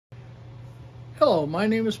Hello, my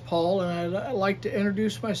name is Paul, and I'd like to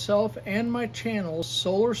introduce myself and my channel,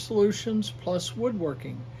 Solar Solutions Plus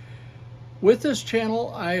Woodworking. With this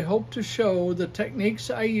channel, I hope to show the techniques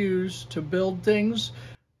I use to build things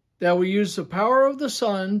that will use the power of the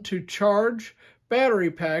sun to charge battery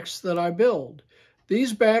packs that I build.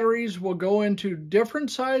 These batteries will go into different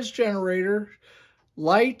size generators,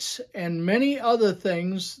 lights, and many other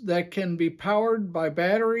things that can be powered by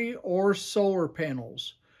battery or solar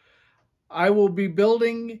panels. I will be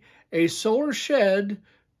building a solar shed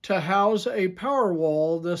to house a power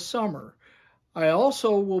wall this summer. I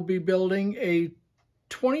also will be building a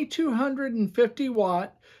 2250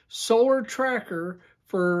 watt solar tracker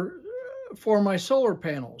for my solar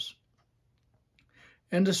panels.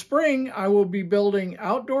 In the spring, I will be building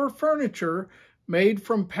outdoor furniture made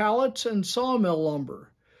from pallets and sawmill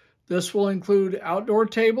lumber. This will include outdoor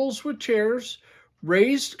tables with chairs,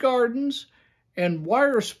 raised gardens, and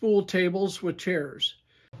wire spool tables with chairs.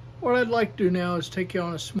 What I'd like to do now is take you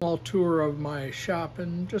on a small tour of my shop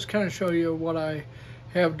and just kind of show you what I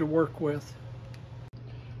have to work with.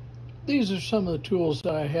 These are some of the tools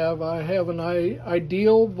that I have. I have an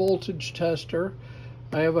ideal voltage tester.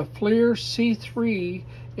 I have a FLIR C3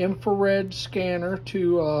 infrared scanner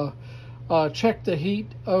to check the heat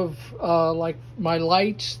of like my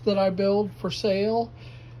lights that I build for sale.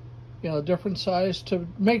 You know, different size to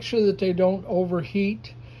make sure that they don't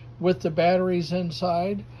overheat with the batteries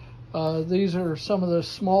inside. These are some of the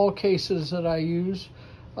small cases that I use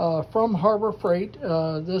from Harbor Freight.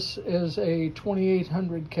 This is a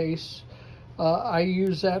 2800 case. I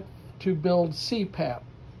use that to build CPAP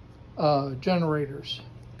generators.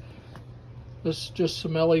 This is just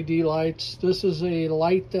some LED lights. This is a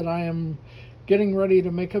light that I am getting ready to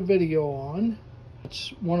make a video on. It's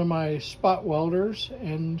one of my spot welders,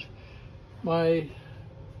 and my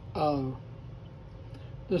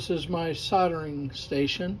this is my soldering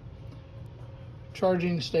station,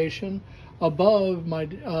 charging station. Above my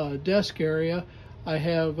desk area, I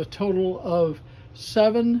have a total of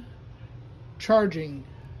 7 charging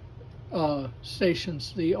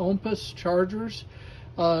stations, the Olympus chargers.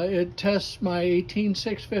 It tests my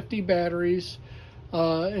 18650 batteries,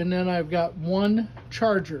 and then I've got one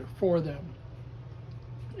charger for them.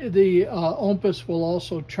 The Olympus will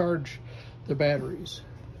also charge the batteries.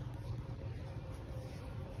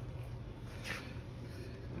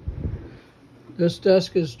 This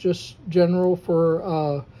desk is just general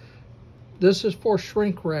for, this is for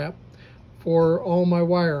shrink wrap for all my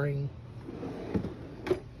wiring.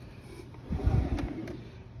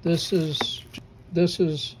 This is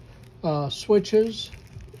switches,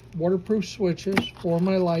 waterproof switches for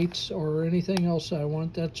my lights or anything else I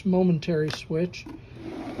want. That's momentary switch.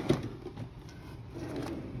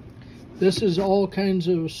 This is all kinds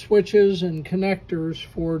of switches and connectors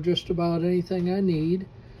for just about anything I need.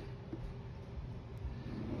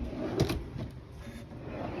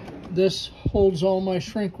 This holds all my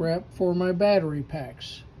shrink wrap for my battery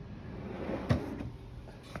packs.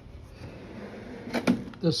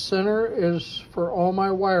 The center is for all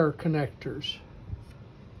my wire connectors.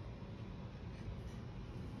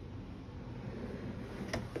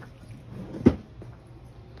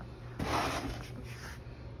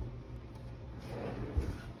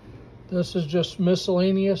 This is just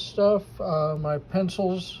miscellaneous stuff, my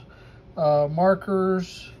pencils,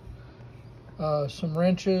 markers, some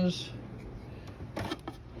wrenches.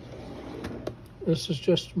 This is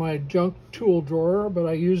just my junk tool drawer, but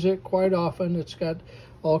I use it quite often. It's got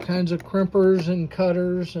all kinds of crimpers and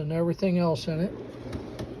cutters and everything else in it.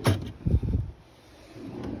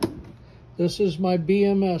 This is my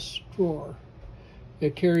BMS drawer.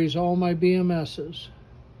 It carries all my BMSs.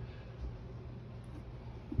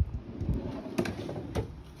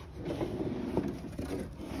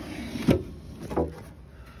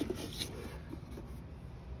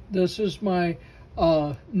 This is my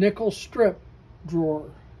nickel strip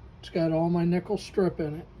drawer. It's got all my nickel strip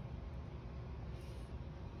in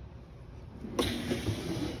it.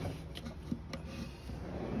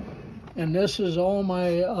 And this is all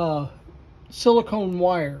my silicone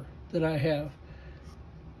wire that I have.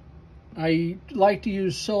 I like to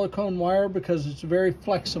use silicone wire because it's very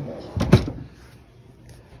flexible.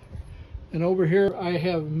 And over here I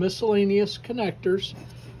have miscellaneous connectors.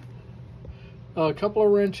 A couple of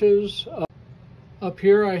wrenches. Up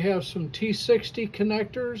here I have some T60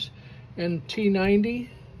 connectors and T90.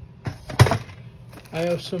 I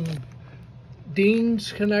have some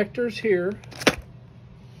Dean's connectors here.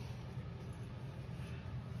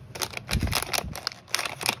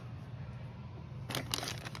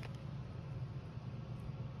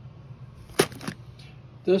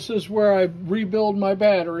 This is where I rebuild my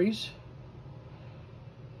batteries.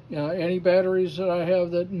 any batteries that I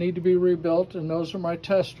have that need to be rebuilt, and those are my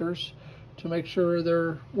testers to make sure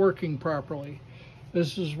they're working properly.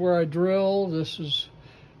 This is where I drill. This is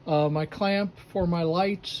my clamp for my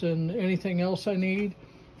lights and anything else I need.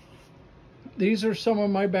 These are some of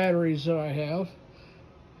my batteries that I have.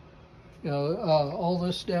 All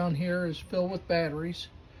this down here is filled with batteries.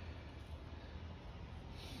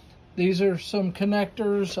 These are some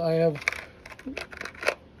connectors. I have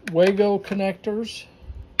Wago connectors,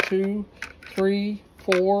 2, 3,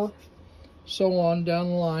 4, so on down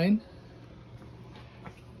the line.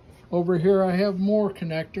 Over here I have more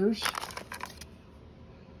connectors.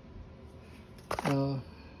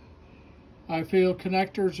 I feel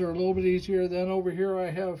connectors are a little bit easier. Then over here I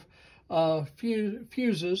have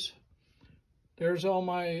fuses. There's all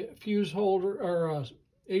my fuse holder, or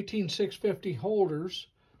 18650 holders.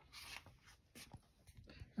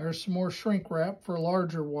 There's some more shrink wrap for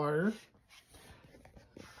larger wire.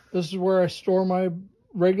 This is where I store my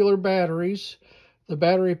regular batteries, the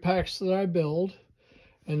battery packs that I build.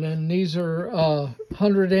 And then these are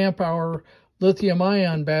 100 amp hour lithium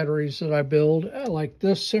ion batteries that I build, like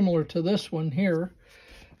this, similar to this one here.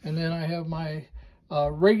 And then I have my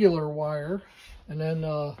regular wire. And then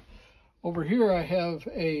over here I have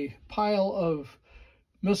a pile of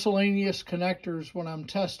miscellaneous connectors when I'm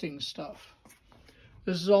testing stuff.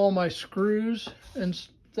 This is all my screws and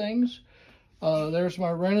things. There's my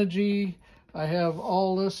Renogy. I have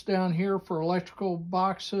all this down here for electrical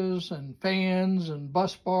boxes and fans and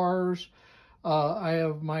bus bars. I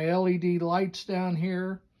have my LED lights down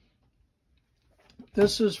here.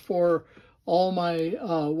 This is for all my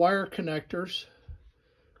wire connectors.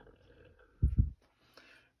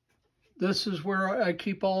 This is where I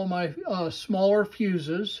keep all my smaller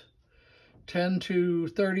fuses, 10 to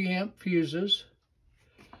 30 amp fuses.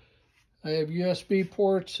 I have USB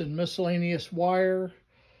ports and miscellaneous wire.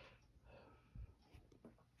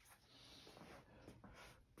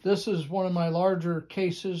 This is one of my larger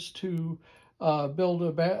cases to build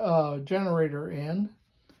a generator in.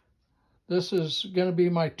 This is going to be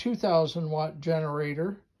my 2,000 watt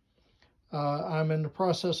generator. I'm in the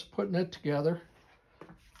process of putting it together.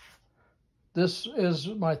 This is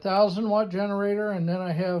my 1,000 watt generator, and then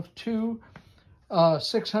I have two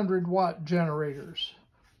 600 watt generators.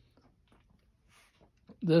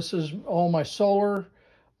 This is all my solar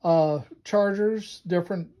chargers,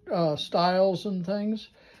 different styles and things.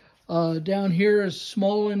 Down here is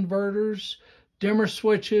small inverters, dimmer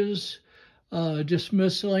switches, just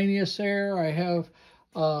miscellaneous there. I have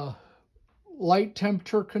light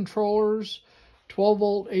temperature controllers, 12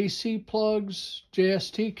 volt AC plugs,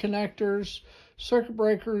 JST connectors, circuit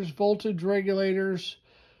breakers, voltage regulators,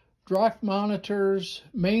 DROC monitors,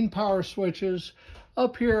 main power switches.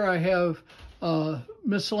 Up here I have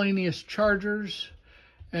miscellaneous chargers,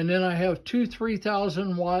 and then I have two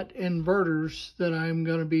 3,000 watt inverters that I'm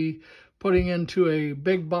going to be putting into a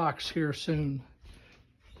big box here soon.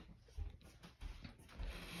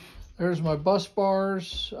 There's my bus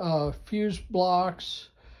bars, fuse blocks.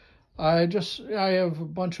 I have a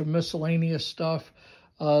bunch of miscellaneous stuff.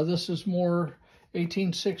 This is more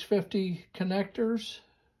 18650 connectors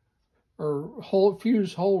or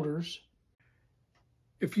fuse holders.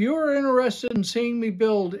 If you are interested in seeing me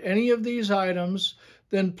build any of these items,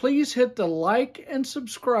 then please hit the like and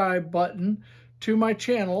subscribe button to my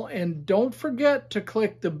channel, and don't forget to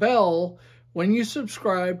click the bell when you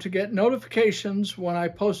subscribe to get notifications when I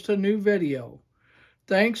post a new video.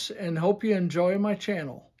 Thanks, and hope you enjoy my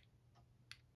channel.